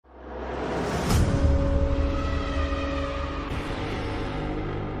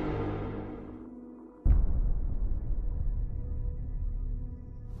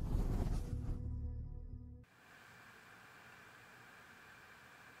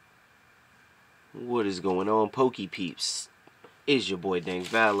What is going on, Poke Peeps? It's your boy Dang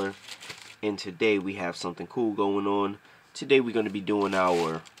Valor, and today we have something cool going on. Today we're going to be doing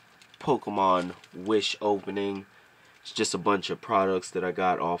our Pokemon Wish opening. It's just a bunch of products that I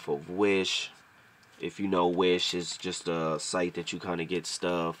got off of Wish. If you know, Wish is just a site that you kind of get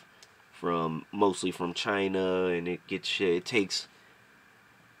stuff from, mostly from China, and it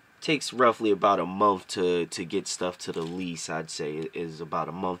takes roughly about a month to get stuff to the lease. I'd say it is about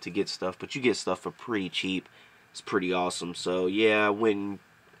a month to get stuff, but you get stuff for pretty cheap. It's pretty awesome. So yeah, I went and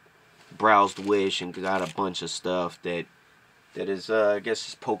browsed Wish and got a bunch of stuff that is I guess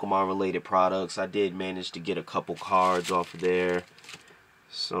just Pokemon related products. I did manage to get a couple cards off of there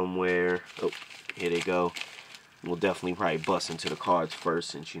somewhere. Oh, here they go. We'll definitely probably bust into the cards first,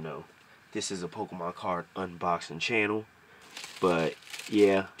 since you know this is a Pokemon card unboxing channel. But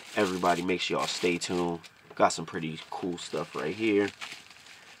yeah, everybody make sure y'all stay tuned. Got some pretty cool stuff right here.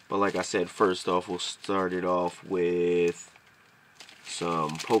 But like I said, first off, we'll start it off with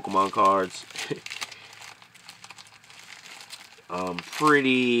some Pokemon cards.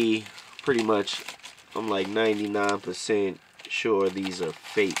 Pretty much, I'm like 99% sure these are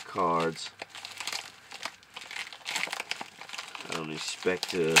fake cards. I don't expect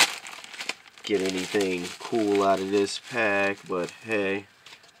to get anything cool out of this pack, but hey.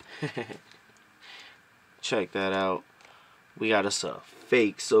 Check that out. We got us a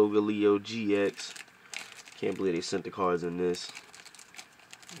fake Solgaleo GX. Can't believe they sent the cards in this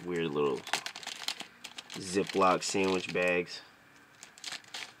weird little Ziploc sandwich bags.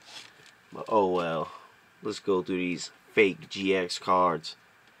 But oh well. Let's go through these fake GX cards.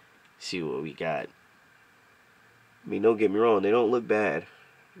 See what we got. I mean, don't get me wrong, they don't look bad.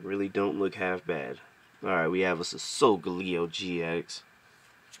 They really don't look half bad. Alright, we have us a Solgaleo GX.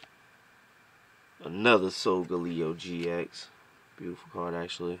 Another Solgaleo GX. Beautiful card,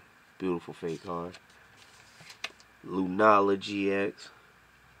 actually. Beautiful fake card. Lunala GX.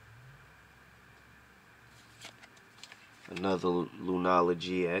 Another Lunala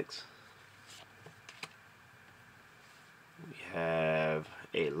GX. We have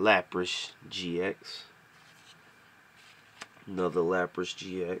a Lapras GX. Another Lapras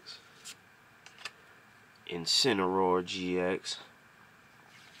GX. Incineroar GX.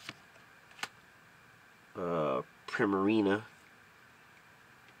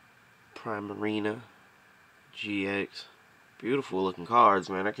 Primarina GX. Beautiful looking cards,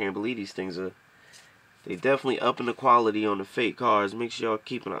 man. I can't believe these things are. They definitely upping the quality on the fake cards. Make sure y'all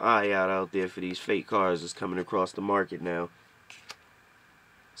keeping an eye out there for these fake cards that's coming across the market now.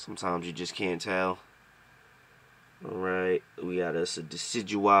 Sometimes you just can't tell. Alright, we got us a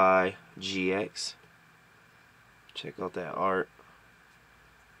Decidueye GX. Check out that art.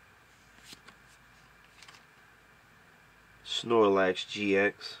 Snorlax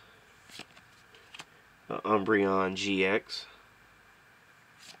GX. Umbreon GX.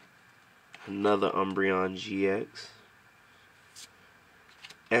 Another Umbreon GX.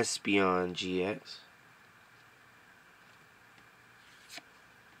 Espeon GX.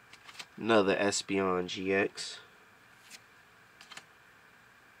 Another Espeon GX.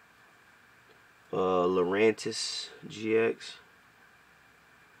 Lurantis GX.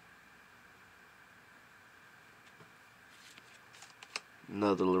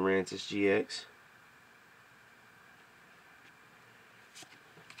 Another Lurantis GX.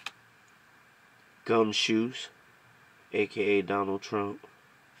 Gumshoes, aka Donald Trump.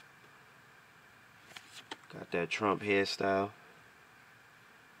 Got that Trump hairstyle.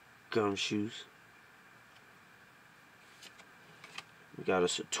 Gumshoes. We got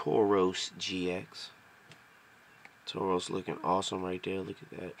us a Tauros GX. Tauros looking awesome right there. Look at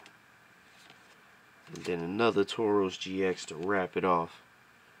that. And then another Tauros GX to wrap it off.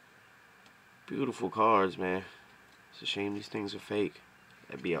 Beautiful cards, man. It's a shame these things are fake.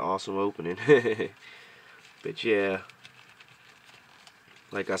 That'd be an awesome opening. But yeah,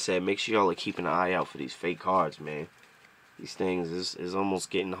 like I said, make sure y'all are keeping an eye out for these fake cards, man. These things is almost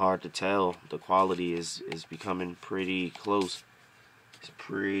getting hard to tell. The quality is becoming pretty close. It's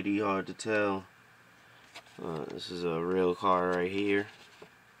pretty hard to tell. This is a real card right here.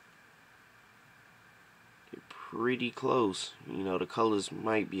 Pretty close. You know, the colors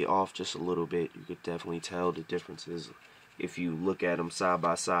might be off just a little bit. You could definitely tell the differences if you look at them side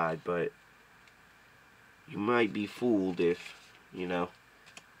by side, but you might be fooled if, you know,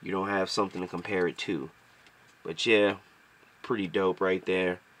 you don't have something to compare it to. But yeah, pretty dope right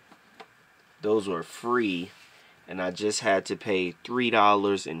there. Those were free, and I just had to pay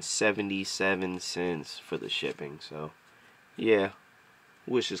 $3.77 for the shipping. So yeah,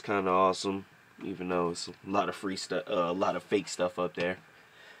 Wish is kind of awesome. even though it's a lot of free stuff, a lot of fake stuff up there.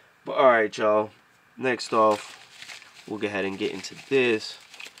 But alright, y'all, Next off, we'll go ahead and get into this.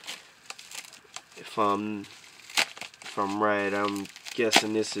 If I'm right, I'm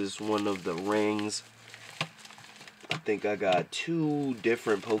guessing this is one of the rings. I think I got 2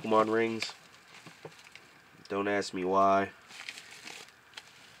 different Pokemon rings. Don't ask me why.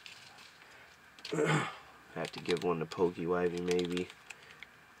 Have to give one to Pokewivy maybe.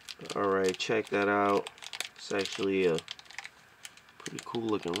 Alright, check that out. It's actually a pretty cool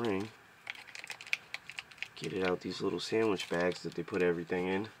looking ring. Get it out these little sandwich bags that they put everything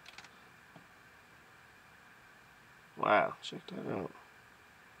in. Wow, check that out.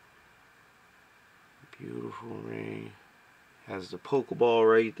 Beautiful ring. Has the Pokeball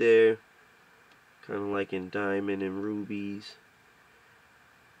right there. Kind of like in diamond and rubies.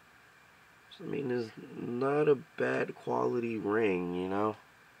 So, I mean, it's not a bad quality ring, you know.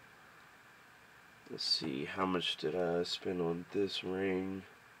 Let's see, how much did I spend on this ring?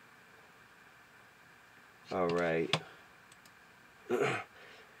 Alright.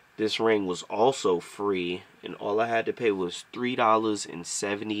 This ring was also free, and all I had to pay was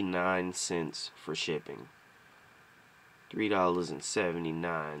 $3.79 for shipping.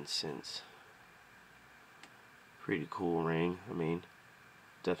 $3.79. Pretty cool ring. I mean,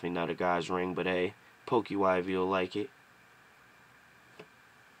 definitely not a guy's ring, but hey, Pokewivy will like it.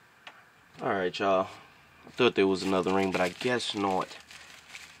 Alright, y'all. I thought there was another ring, but I guess not.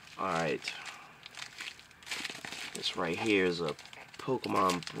 Alright. This right here is a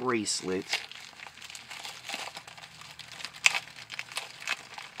Pokemon bracelet.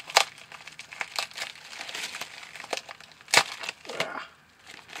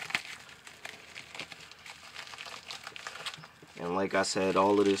 And like I said,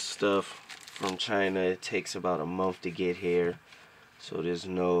 all of this stuff from China, it takes about a month to get here. So there's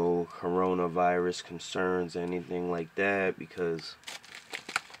no coronavirus concerns or anything like that, because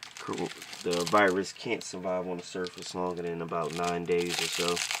the virus can't survive on the surface longer than about 9 days or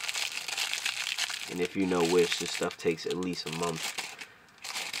so. And if you know which, this stuff takes at least a month.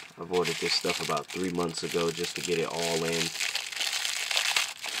 I've ordered this stuff about 3 months ago just to get it all in. Alright,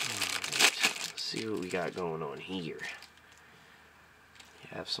 let's see what we got going on here. You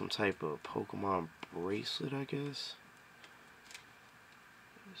have some type of Pokemon bracelet, I guess.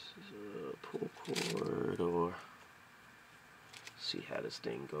 This is a pull cord, or see how this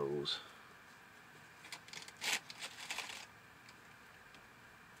thing goes.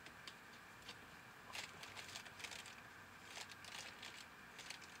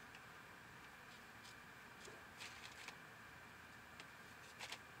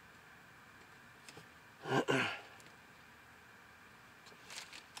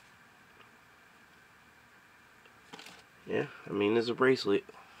 Yeah, I mean, it's a bracelet.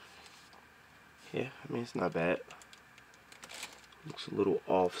 Yeah, I mean, it's not bad. Looks a little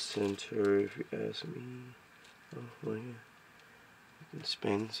off-center, if you ask me. Oh, well, yeah. You can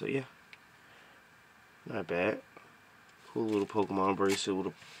spin, so yeah. Not bad. Cool little Pokemon bracelet with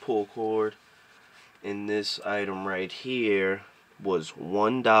a pull cord. And this item right here was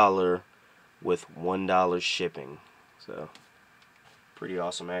 $1 with $1 shipping. So, pretty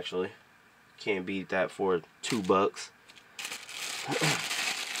awesome, actually. Can't beat that for $2.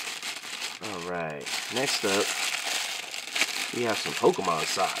 Alright, next up, we have some Pokemon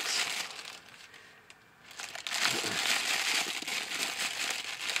socks.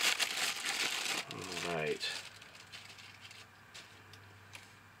 Alright.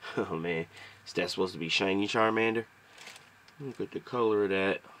 Oh man, is that supposed to be shiny Charmander? Look at the color of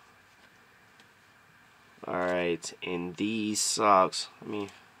that. Alright, and these socks, I mean,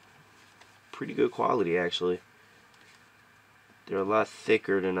 pretty good quality actually. They're a lot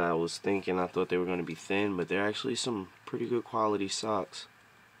thicker than I was thinking. I thought they were going to be thin, but they're actually some pretty good quality socks.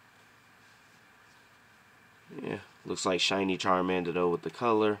 Yeah, looks like shiny Charmander though with the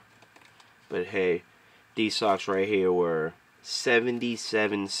color. But hey, these socks right here were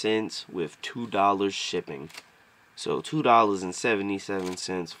 77 cents with $2 shipping. So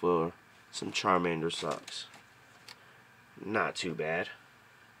 $2.77 for some Charmander socks. Not too bad.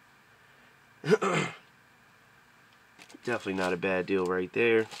 Definitely not a bad deal right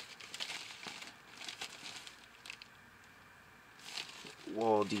there.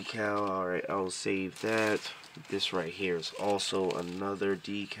 Wall decal. Alright, I'll save that. This right here is also another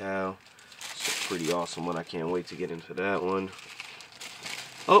decal. It's a pretty awesome one. I can't wait to get into that one.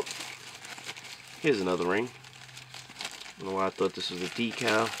 Oh, here's another ring. I don't know why I thought this was a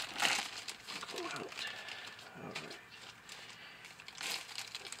decal. Alright.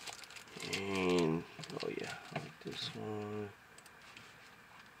 And, oh yeah, like this one.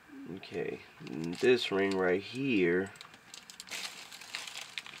 Okay, and this ring right here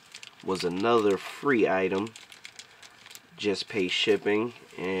was another free item. Just pay shipping,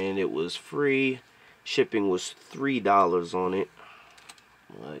 and it was free. Shipping was $3 on it.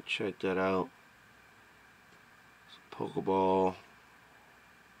 Alright, check that out. Pokeball.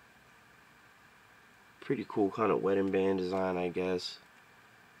 Pretty cool kind of wedding band design, I guess.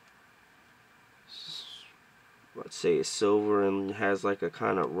 Let's say it's silver and has like a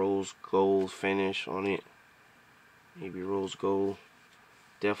kind of rose gold finish on it. Maybe rose gold.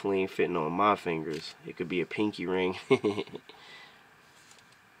 Definitely ain't fitting on my fingers. It could be a pinky ring.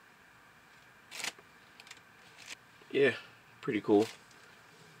 Yeah, pretty cool.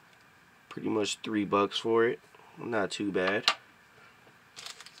 Pretty much $3 for it. Not too bad.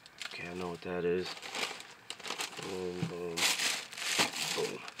 Okay, I know what that is. Boom, boom,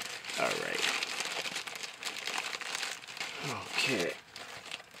 boom. Alright. Okay.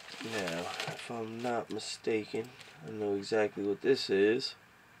 Now, if I'm not mistaken, I know exactly what this is.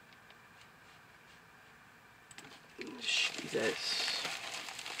 That's...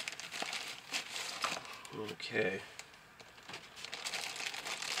 Okay.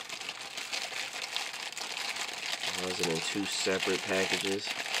 Why is it in 2 separate packages?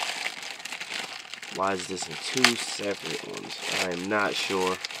 Why is this in 2 separate ones? I am not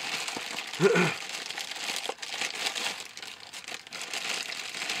sure.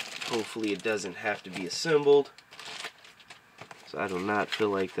 Hopefully it doesn't have to be assembled. So I do not feel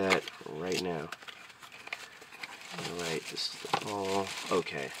like that right now. Alright, this is the ball.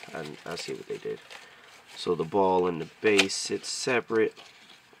 Okay, I see what they did. So the ball and the base sit separate.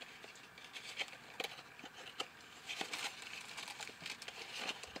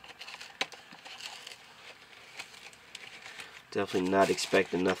 Definitely not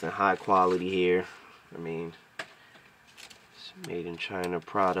expecting nothing high quality here. I mean, made in China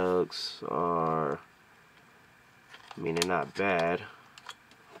products are, I mean, they're not bad.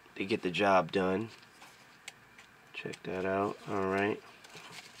 They get the job done. Check that out. Alright.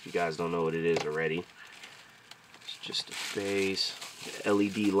 If you guys don't know what it is already, it's just a base, the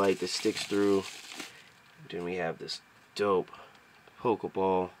LED light that sticks through. Then we have this dope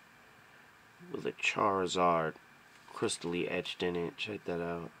Pokeball with a Charizard crystally etched in it. Check that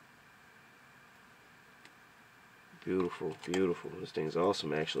out. Beautiful, beautiful. This thing's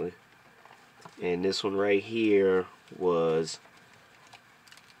awesome, actually. And this one right here was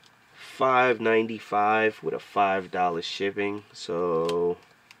 $5.95 with a $5 shipping. So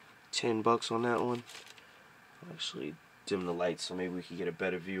 $10 on that one. I'll actually dim the lights so maybe we can get a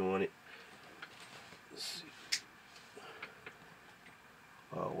better view on it. Let's see.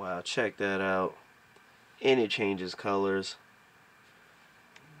 Oh wow, check that out. And it changes colors.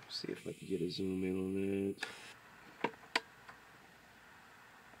 Let's see if I can get a zoom in on that.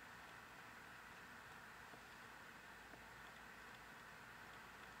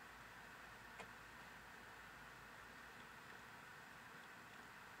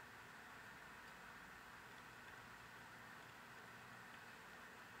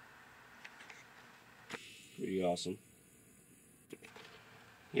 Pretty awesome.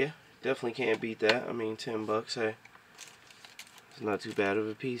 Yeah, definitely can't beat that. I mean, $10, hey. It's not too bad of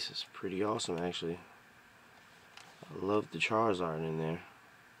a piece. It's pretty awesome, actually. I love the Charizard in there.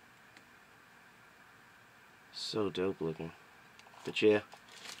 So dope looking. But yeah,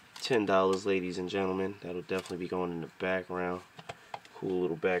 $10, ladies and gentlemen. That'll definitely be going in the background. Cool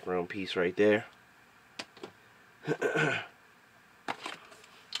little background piece right there.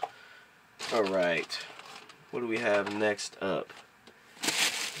 Alright. What do we have next up?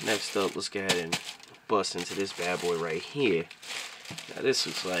 Next up, let's go ahead and bust into this bad boy right here. Now this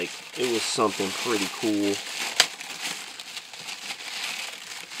looks like it was something pretty cool.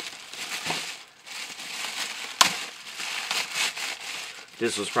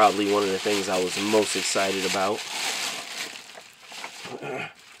 This was probably one of the things I was most excited about.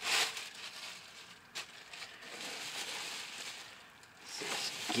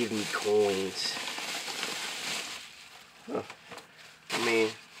 Give me coins. Huh. I mean,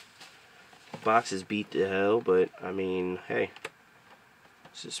 boxes beat the hell, but I mean, hey,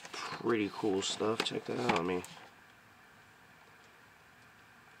 this is pretty cool stuff. Check that out. I mean,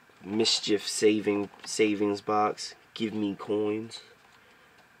 mischief savings box. Give me coins.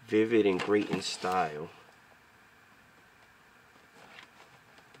 Vivid and great in style.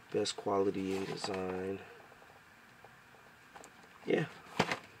 Best quality in design. Yeah.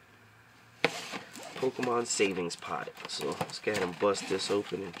 Pokemon savings pot. So let's go ahead and bust this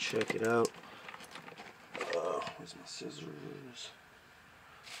open and check it out. Where's my scissors?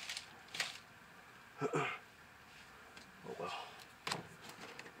 Oh well.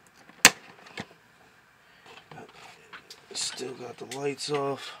 Still got the lights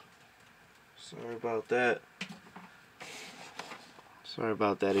off. Sorry about that. Sorry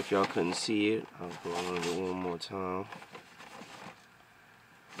about that if y'all couldn't see it. I'll go on it one more time.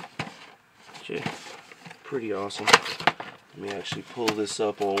 Okay, pretty awesome. Let me actually pull this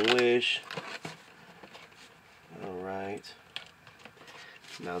up on Wish. Alright.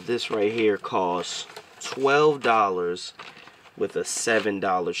 Now this right here costs $12 with a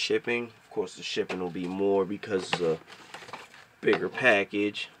 $7 shipping. Of course the shipping will be more because it's a bigger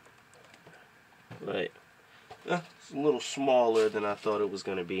package. But it's a little smaller than I thought it was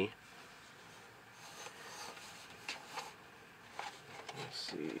going to be. Let's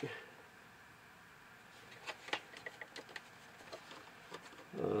see.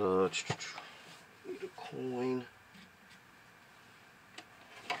 Need a coin.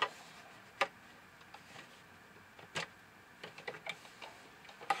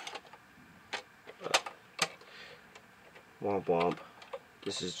 Womp womp.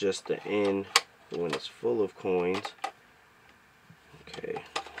 This is just the end when it's full of coins. Okay,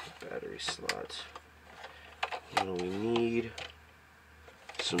 battery slots. What do we need?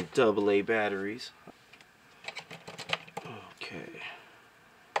 Some AA batteries. Okay.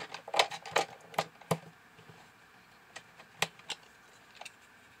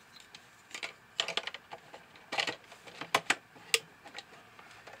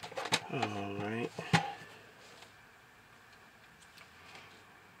 All right.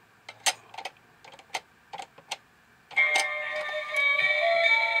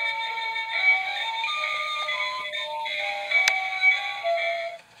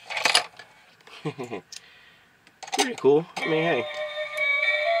 Pretty cool. I mean, hey,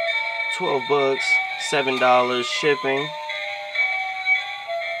 12 bucks, $7 shipping.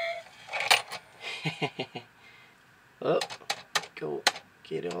 Oh, go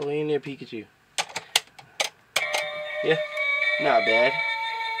get it all in there, Pikachu. Yeah, not bad.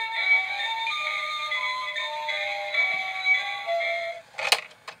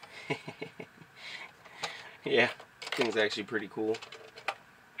 Yeah, thing's actually pretty cool.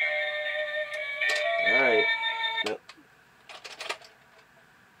 Alright. Yep.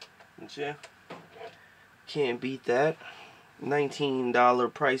 But yeah, can't beat that.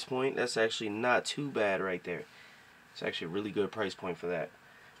 $19 price point. That's actually not too bad right there. It's actually a really good price point for that.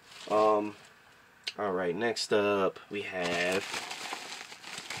 Alright, next up we have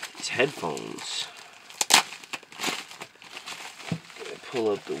these headphones.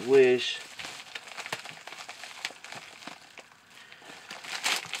 Pull up the Wish.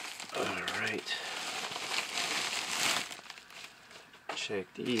 Alright. Check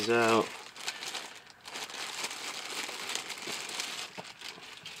these out.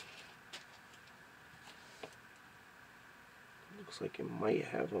 Looks like it might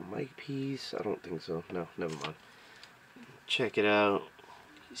have a mic piece. I don't think so. No, never mind. Check it out.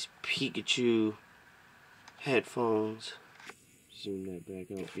 These Pikachu headphones. Zoom that back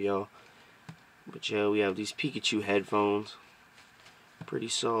out for y'all. But yeah, we have these Pikachu headphones. Pretty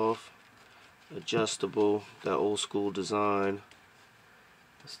soft. Adjustable. That old school design.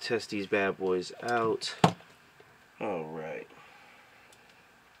 Let's test these bad boys out. Alright.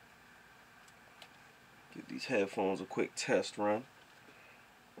 Give these headphones a quick test run.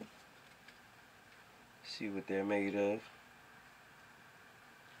 See what they're made of.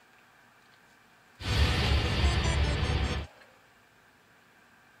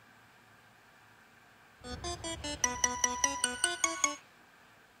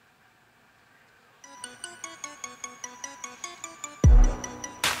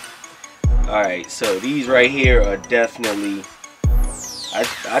 Alright, so these right here are definitely,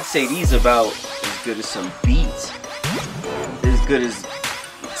 I'd say these about as good as some Beats. As good as,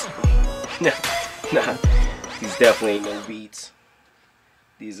 nah, these definitely ain't no Beats.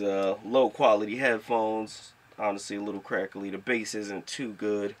 These are low quality headphones, honestly a little crackly. The bass isn't too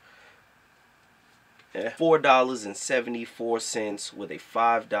good. $4.74 with a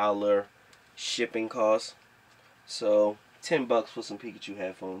 $5 shipping cost. So 10 bucks for some Pikachu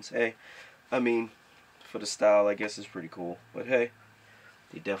headphones. Hey, I mean, for the style, I guess it's pretty cool. But hey,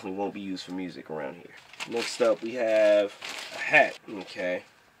 they definitely won't be used for music around here. Next up, we have a hat. Okay.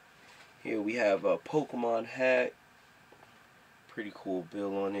 Here we have a Pokémon hat. Pretty cool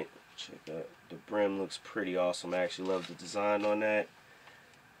bill on it. Check out the brim, looks pretty awesome. I actually love the design on that.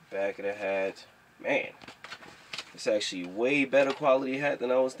 Back of the hat. Man, it's actually way better quality hat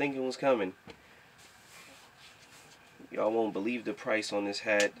than I was thinking was coming. Y'all won't believe the price on this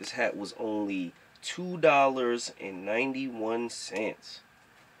hat. This hat was only $2.91.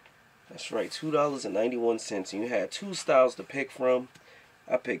 That's right, $2.91. And you had two styles to pick from.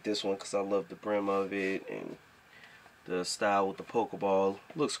 I picked this one because I love the brim of it. And The style with the Pokeball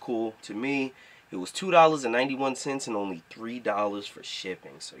looks cool to me. It was $2.91 and only $3 for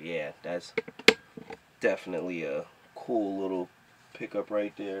shipping. So yeah, that's definitely a cool little pickup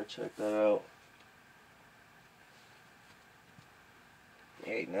right there. Check that out.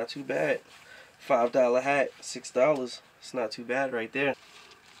 Hey, not too bad. $5 hat, $6. It's not too bad right there.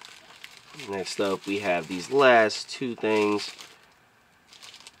 Next up, we have these last two things.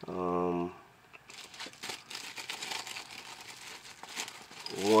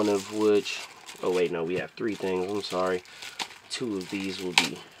 One of which, oh wait, no, we have three things. I'm sorry. Two of these will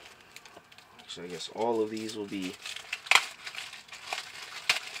be, actually, I guess all of these will be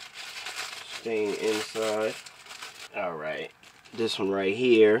staying inside. Alright, this one right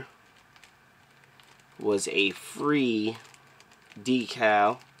here was a free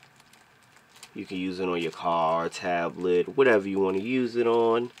decal. You can use it on your car, tablet, whatever you want to use it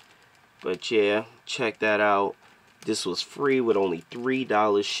on. But yeah, check that out. This was free with only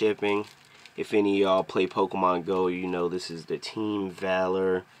 $3 shipping. If any of y'all play Pokemon Go, you know this is the Team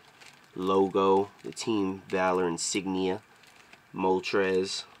Valor logo, the Team Valor insignia.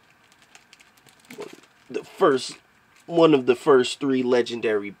 Moltres. One of the first three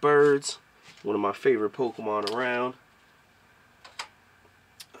legendary birds. One of my favorite Pokemon around.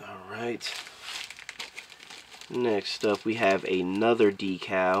 Alright. Next up we have another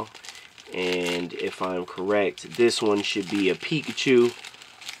decal. And if I'm correct, this one should be a Pikachu.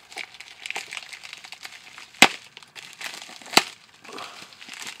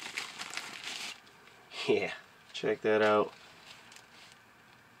 Yeah, check that out.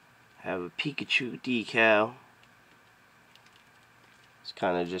 Have a Pikachu decal. It's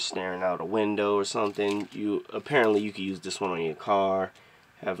kind of just staring out a window or something. Apparently you could use this one on your car.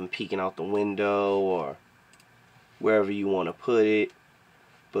 Have them peeking out the window or wherever you want to put it.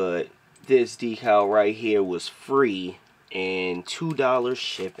 But this decal right here was free and $2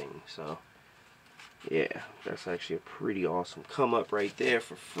 shipping. So yeah, that's actually a pretty awesome come up right there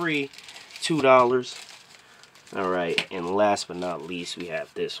for free. $2. Alright, and last but not least, we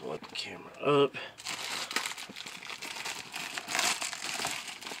have this one. Camera up.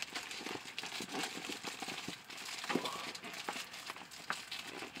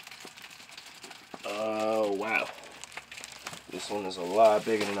 Oh, wow. This one is a lot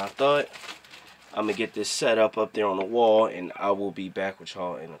bigger than I thought. I'm going to get this set up there on the wall, and I will be back with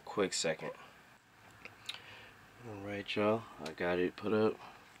y'all in a quick second. Alright, y'all. I got it put up.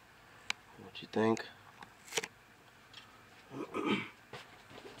 What you think?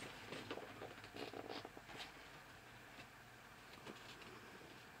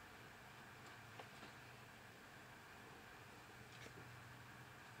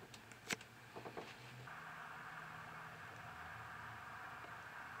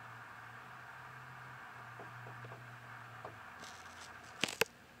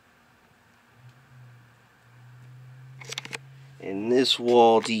 And this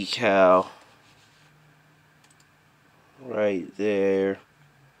wall decal right there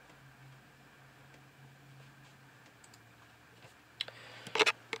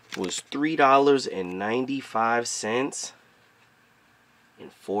was $3.95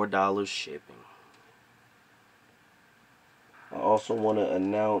 and $4 shipping. I also want to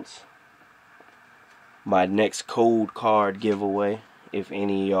announce my next code card giveaway. If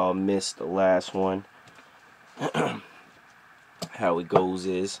any of y'all missed the last one, how it goes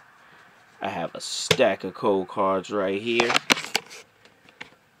is I have a stack of code cards right here.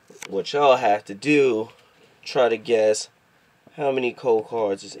 What y'all have to do, try to guess how many code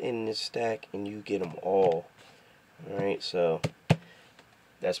cards is in this stack, and you get them all. Alright, so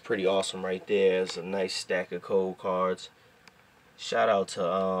that's pretty awesome right there. It's a nice stack of code cards. Shout out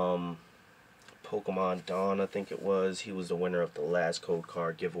to Pokemon Dawn, I think it was. He was the winner of the last code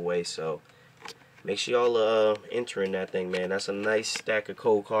card giveaway, so make sure y'all enter in that thing, man. That's a nice stack of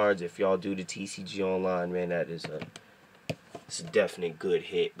code cards. If y'all do the TCG online, man, it's a definite good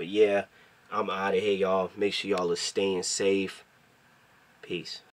hit. But yeah, I'm out of here, y'all. Make sure y'all are staying safe. Peace.